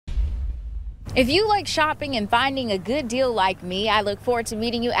If you like shopping and finding a good deal like me, I look forward to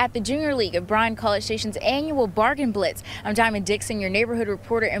meeting you at the Junior League of Bryan College Station's annual Bargain Blitz. I'm Diamond Dixon, your neighborhood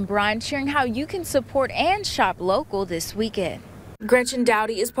reporter in Bryan, sharing how you can support and shop local this weekend. Gretchen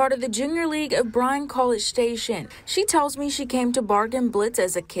Dowdy is part of the Junior League of Bryan College Station. She tells me she came to Bargain Blitz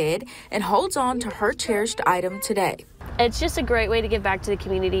as a kid and holds on to her cherished item today. It's just a great way to give back to the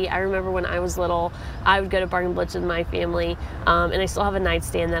community. I remember when I was little, I would go to Bargain Blitz with my family, and I still have a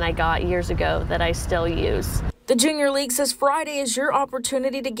nightstand that I got years ago that I still use. The Junior League says Friday is your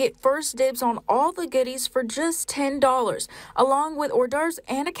opportunity to get first dibs on all the goodies for just $10, along with hors d'oeuvres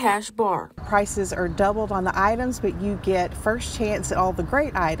and a cash bar. Prices are doubled on the items, but you get first chance at all the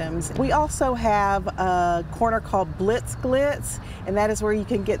great items. We also have a corner called Blitz Glitz, and that is where you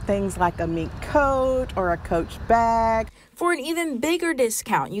can get things like a mink coat or a Coach bag. For an even bigger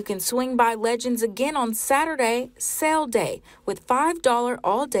discount, you can swing by Legends again on Saturday, sale day, with $5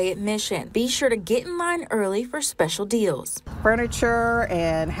 all-day admission. Be sure to get in line early for special deals. Furniture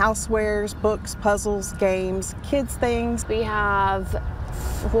and housewares, books, puzzles, games, kids things. We have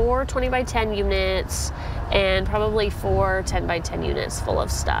 4 20 by 10 units and probably 4 10 by 10 units full of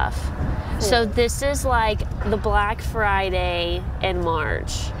stuff. So this is like the Black Friday in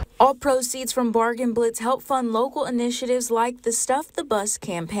March. All proceeds from Bargain Blitz help fund local initiatives like the Stuff the Bus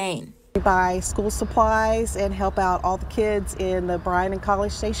campaign. We buy school supplies and help out all the kids in the Bryan and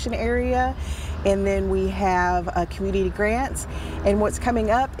College Station area. And then we have community grants. And what's coming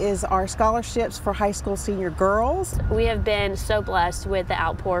up is our scholarships for high school senior girls. We have been so blessed with the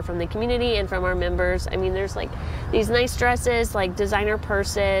outpour from the community and from our members. I mean, there's like these nice dresses, like designer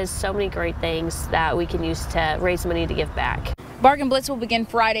purses, so many great things that we can use to raise money to give back. Bargain Blitz will begin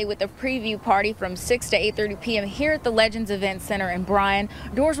Friday with a preview party from 6 to 8:30 p.m. here at the Legends Event Center in Bryan.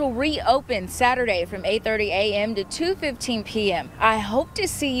 Doors will reopen Saturday from 8:30 a.m. to 2:15 p.m. I hope to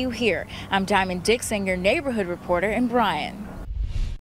see you here. I'm Diamond Dixon, your neighborhood reporter in Bryan.